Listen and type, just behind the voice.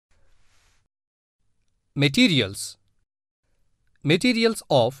Materials. Materials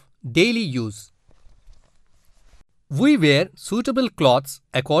of daily use. We wear suitable clothes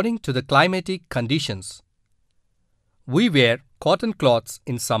according to the climatic conditions. We wear cotton cloths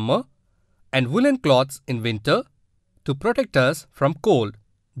in summer and woolen cloths in winter to protect us from cold.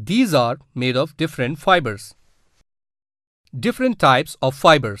 These are made of different fibers. Different types of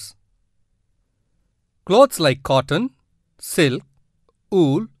fibers. Clothes like cotton, silk,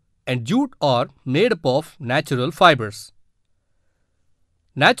 wool, and jute are made up of natural fibers.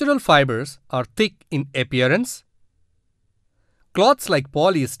 Natural fibers are thick in appearance. Cloths like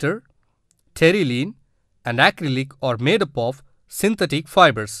polyester, terylene, and acrylic are made up of synthetic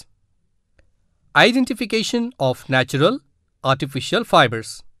fibers. Identification of natural, artificial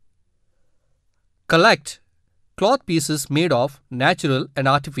fibers. Collect cloth pieces made of natural and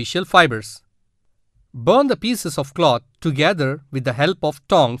artificial fibers. Burn the pieces of cloth together with the help of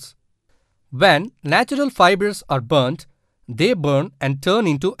tongs. When natural fibers are burnt, they burn and turn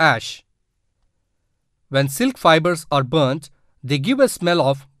into ash. When silk fibers are burnt, they give a smell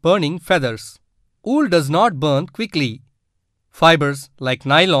of burning feathers. Wool does not burn quickly. Fibers like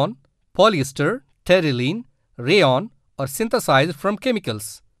nylon, polyester, terylene, rayon are synthesized from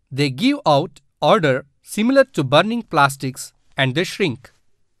chemicals. They give out odor similar to burning plastics and they shrink.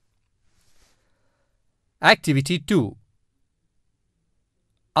 Activity 2.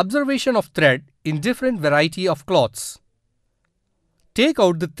 Observation of thread in different variety of cloths. Take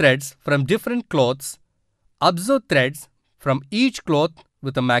out the threads from different cloths. Observe threads from each cloth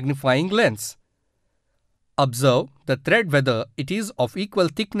with a magnifying lens. Observe the thread whether it is of equal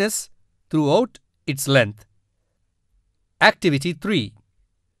thickness throughout its length. Activity 3.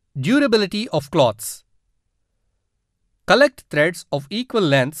 Durability of cloths. Collect threads of equal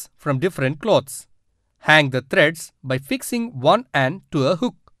lengths from different cloths. Hang the threads by fixing one end to a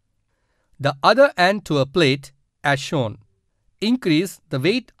hook, the other end to a plate as shown. Increase the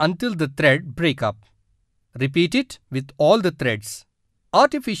weight until the thread break up. Repeat it with all the threads.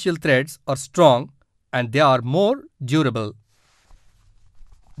 Artificial threads are strong and they are more durable.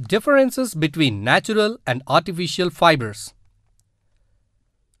 Differences between natural and artificial fibers.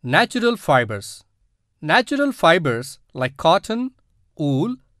 Natural fibers. Natural fibers like cotton,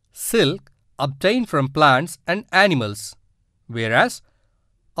 wool, silk obtained from plants and animals, whereas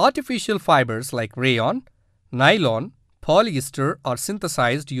artificial fibers like rayon, nylon, polyester are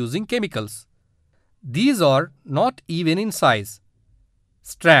synthesized using chemicals. These are not even in size.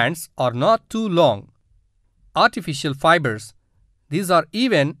 Strands are not too long. Artificial fibers, these are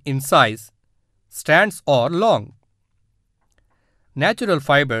even in size. Strands are long. Natural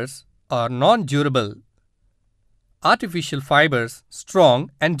fibers are non-durable. Artificial fibers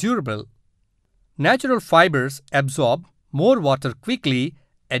strong and durable. Natural fibers absorb more water quickly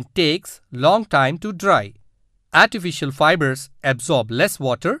and takes long time to dry. Artificial fibers absorb less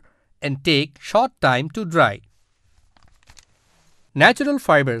water and take short time to dry. Natural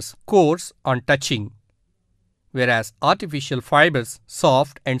fibers coarse on touching, whereas artificial fibers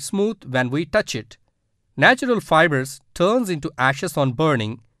soft and smooth when we touch it. Natural fibers turns into ashes on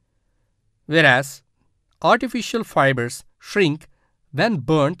burning, whereas artificial fibers shrink when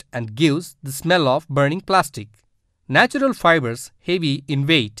burnt and gives the smell of burning plastic. Natural fibers heavy in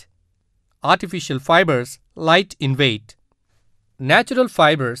weight. Artificial fibers light in weight. Natural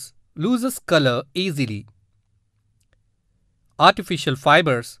fibers loses color easily. Artificial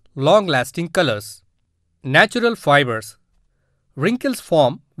fibers long-lasting colors. Natural fibers wrinkles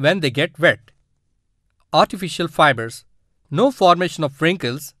form when they get wet. Artificial fibers no formation of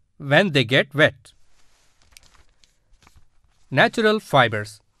wrinkles when they get wet. Natural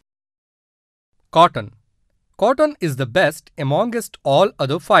fibers. Cotton. Cotton is the best amongst all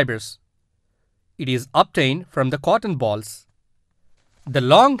other fibers. It is obtained from the cotton balls. The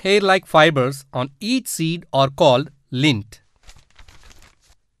long hair-like fibers on each seed are called lint.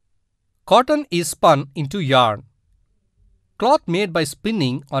 Cotton is spun into yarn. Cloth made by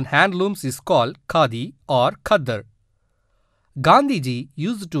spinning on handlooms is called khadi or khaddar. Gandhiji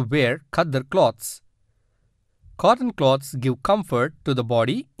used to wear khaddar cloths. Cotton cloths give comfort to the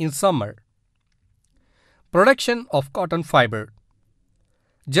body in summer. Production of cotton fiber.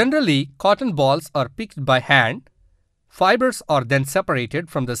 Generally, cotton balls are picked by hand. Fibers are then separated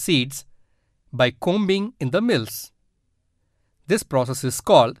from the seeds by combing in the mills. This process is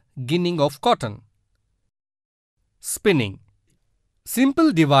called ginning of cotton. Spinning.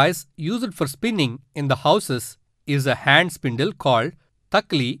 Simple device used for spinning in the houses is a hand spindle called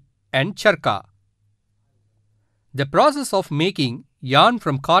takli and charka. The process of making yarn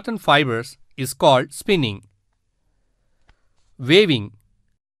from cotton fibers is called spinning. Weaving.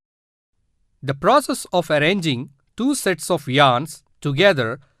 The process of arranging two sets of yarns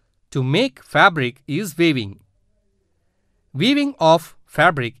together to make fabric is weaving. Weaving of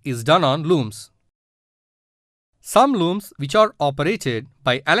fabric is done on looms. Some looms which are operated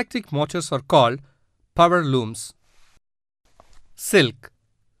by electric motors are called power looms. Silk.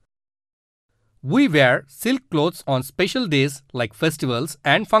 We wear silk clothes on special days like festivals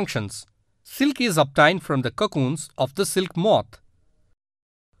and functions. Silk is obtained from the cocoons of the silk moth.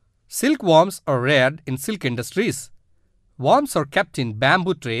 Silkworms are reared in silk industries. Worms are kept in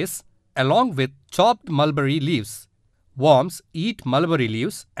bamboo trays along with chopped mulberry leaves. Worms eat mulberry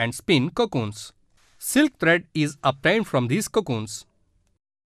leaves and spin cocoons. Silk thread is obtained from these cocoons.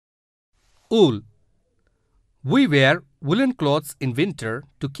 Wool. We wear woolen clothes in winter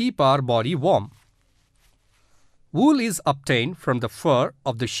to keep our body warm. Wool is obtained from the fur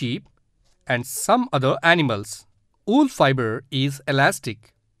of the sheep and some other animals. Wool fiber is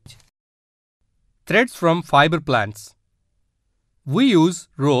elastic. Threads from fiber plants. We use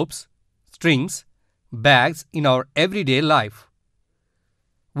ropes, strings, bags in our everyday life.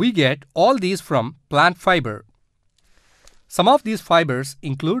 We get all these from plant fiber. Some of these fibers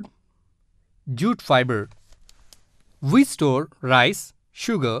include jute fiber. We store rice,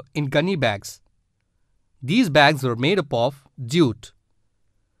 sugar in gunny bags. These bags are made up of jute.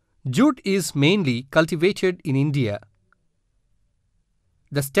 Jute is mainly cultivated in India.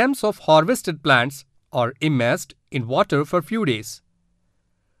 The stems of harvested plants are immersed in water for few days.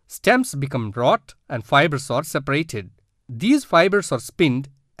 Stems become rot and fibers are separated. These fibers are spinned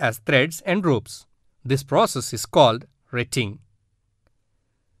as threads and ropes. This process is called retting.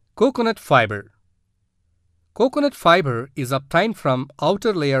 Coconut fiber. Coconut fiber is obtained from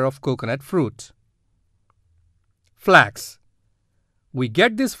outer layer of coconut fruit. Flax. We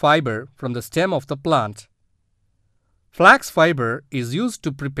get this fiber from the stem of the plant. Flax fiber is used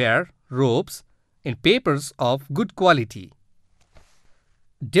to prepare ropes and papers of good quality.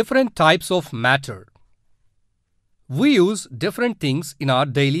 Different types of matter. We use different things in our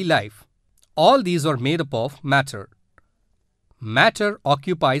daily life. All these are made up of matter. Matter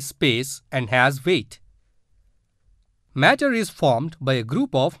occupies space and has weight. Matter is formed by a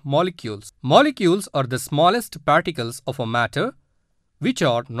group of molecules. Molecules are the smallest particles of a matter which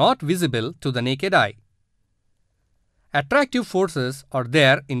are not visible to the naked eye. Attractive forces are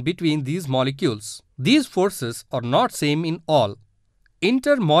there in between these molecules. These forces are not same in all.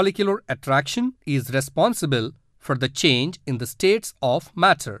 Intermolecular attraction is responsible for the change in the states of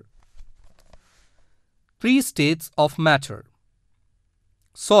matter. Three states of matter.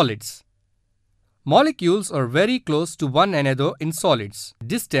 Solids. Molecules are very close to one another in solids.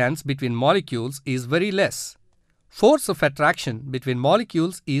 Distance between molecules is very less. Force of attraction between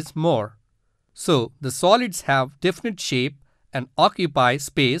molecules is more. So, the solids have definite shape and occupy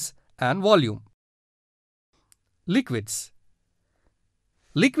space and volume. Liquids.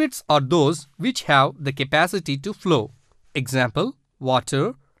 Liquids are those which have the capacity to flow. Example,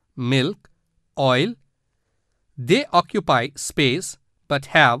 water, milk, oil. They occupy space but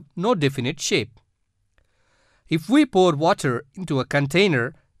have no definite shape. If we pour water into a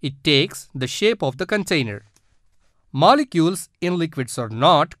container, it takes the shape of the container. Molecules in liquids are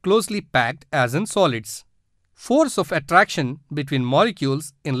not closely packed as in solids. Force of attraction between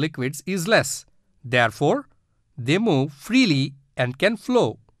molecules in liquids is less. Therefore, they move freely and can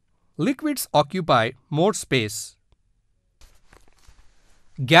flow. Liquids occupy more space.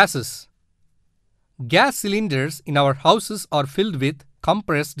 Gases. Gas cylinders in our houses are filled with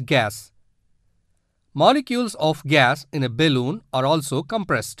compressed gas. Molecules of gas in a balloon are also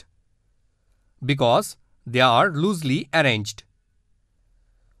compressed because they are loosely arranged.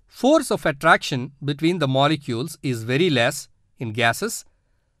 Force of attraction between the molecules is very less in gases,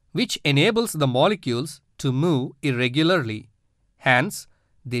 which enables the molecules to move irregularly. Hence,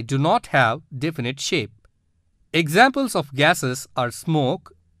 they do not have definite shape. Examples of gases are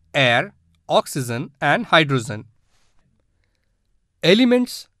smoke, air, oxygen, and hydrogen.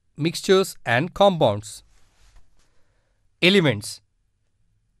 Elements, mixtures, and compounds. Elements.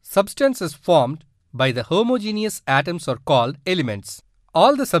 Substances formed by the homogeneous atoms are called elements.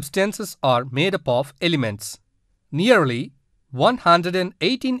 All the substances are made up of elements. Nearly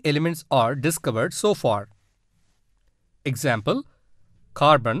 118 elements are discovered so far. Example,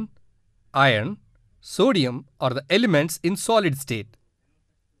 carbon, iron, sodium are the elements in solid state.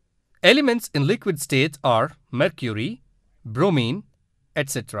 Elements in liquid state are mercury, bromine,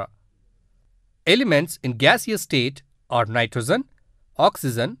 etc. Elements in gaseous state are nitrogen,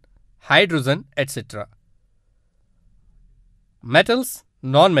 oxygen, hydrogen, etc. Metals,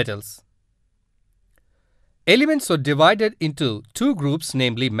 non-metals. Elements are divided into two groups,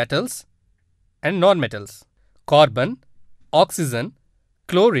 namely metals and nonmetals. Carbon, oxygen,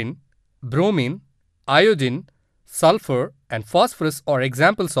 chlorine, bromine, iodine, sulfur, and phosphorus are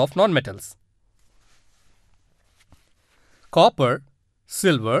examples of nonmetals. Copper,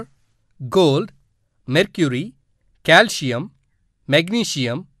 silver, gold, mercury, calcium,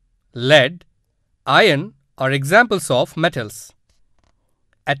 magnesium, lead, iron are examples of metals.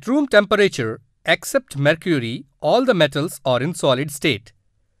 At room temperature, except mercury, all the metals are in solid state.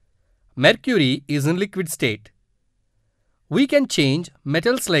 Mercury is in liquid state. We can change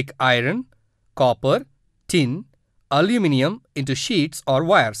metals like iron, copper, tin, aluminium into sheets or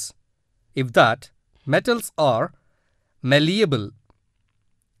wires. If that, metals are malleable.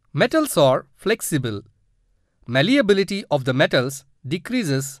 Metals are flexible. Malleability of the metals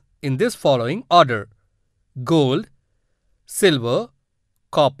decreases in this following order: gold, silver,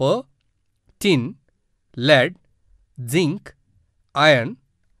 copper, tin, lead, zinc, iron,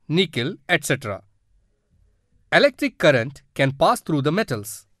 nickel, etc. Electric current can pass through the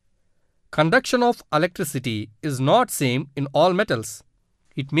metals. Conduction of electricity is not same in all metals.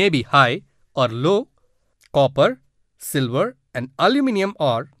 It may be high or low. Copper, silver, and aluminium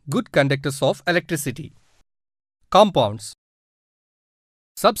are good conductors of electricity. Compounds.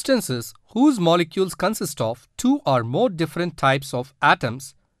 Substances whose molecules consist of two or more different types of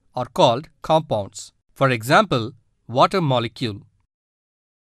atoms are called compounds. For example, water molecule.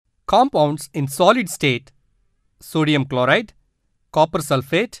 Compounds in solid state: sodium chloride, copper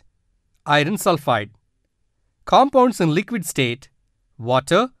sulfate, iron sulfide. Compounds in liquid state: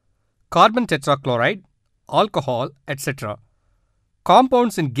 water, carbon tetrachloride, alcohol, etc.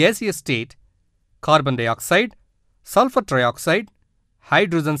 Compounds in gaseous state: carbon dioxide, sulfur trioxide,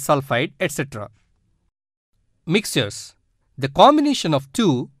 hydrogen sulfide, etc. Mixtures. The combination of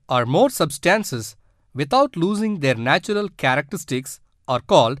two or more substances without losing their natural characteristics are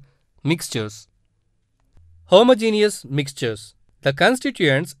called mixtures. Homogeneous mixtures. The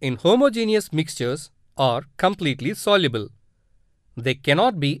constituents in homogeneous mixtures are completely soluble. They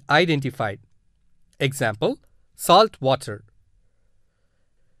cannot be identified. Example: salt water.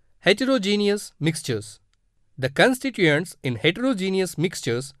 Heterogeneous mixtures. The constituents in heterogeneous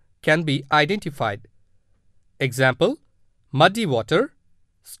mixtures can be identified. Example: muddy water,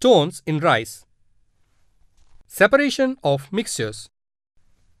 stones in rice. Separation of mixtures.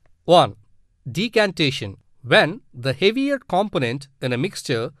 1. Decantation. When the heavier component in a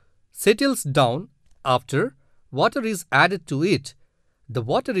mixture settles down after water is added to it, the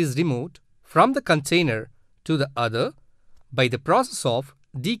water is removed from the container to the other by the process of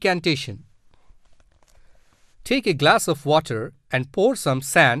decantation. Take a glass of water and pour some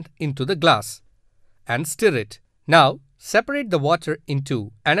sand into the glass and stir it. Now separate the water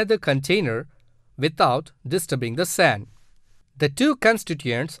into another container without disturbing the sand. The two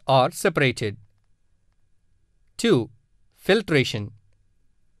constituents are separated. 2. Filtration.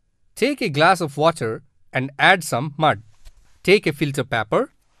 Take a glass of water and add some mud. Take a filter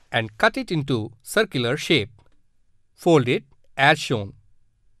paper and cut it into circular shape. Fold it as shown.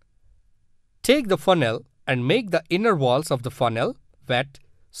 Take the funnel and make the inner walls of the funnel wet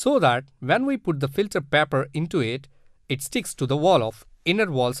so that when we put the filter paper into it, it sticks to the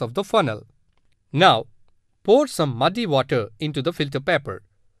inner walls of the funnel. Now, pour some muddy water into the filter paper.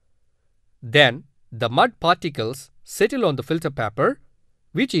 Then, the mud particles settle on the filter paper,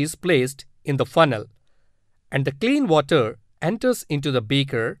 which is placed in the funnel, and the clean water enters into the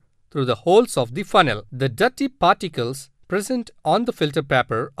beaker through the holes of the funnel. The dirty particles present on the filter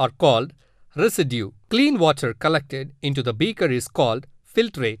paper are called residue. Clean water collected into the beaker is called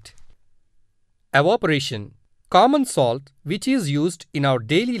filtrate. Evaporation. Common salt which is used in our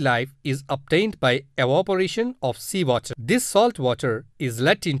daily life is obtained by evaporation of seawater. This salt water is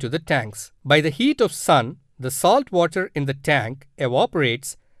let into the tanks. By the heat of sun, the salt water in the tank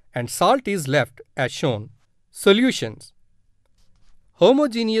evaporates and salt is left as shown. Solutions.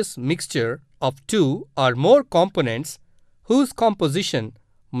 Homogeneous mixture of two or more components whose composition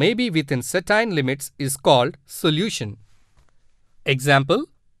may be within certain limits is called solution. Example: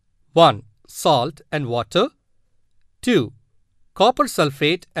 1. Salt and water. 2. Copper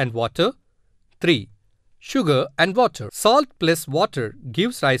sulfate and water. 3. Sugar and water. Salt plus water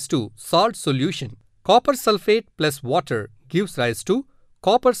gives rise to salt solution. Copper sulfate plus water gives rise to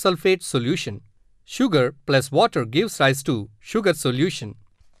copper sulfate solution. Sugar plus water gives rise to sugar solution.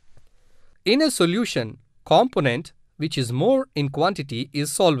 In a solution, component which is more in quantity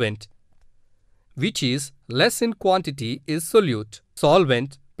is solvent, which is less in quantity is solute.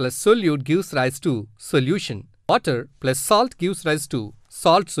 Solvent plus solute gives rise to solution. Water plus salt gives rise to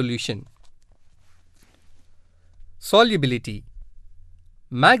salt solution. Solubility.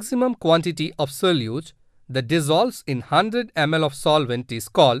 Maximum quantity of solute that dissolves in 100 ml of solvent is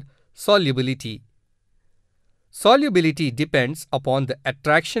called solubility. Solubility depends upon the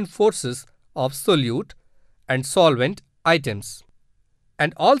attraction forces of solute and solvent items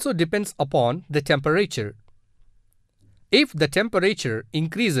and also depends upon the temperature. If the temperature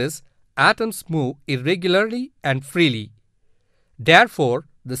increases, atoms move irregularly and freely. Therefore,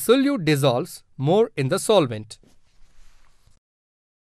 the solute dissolves more in the solvent.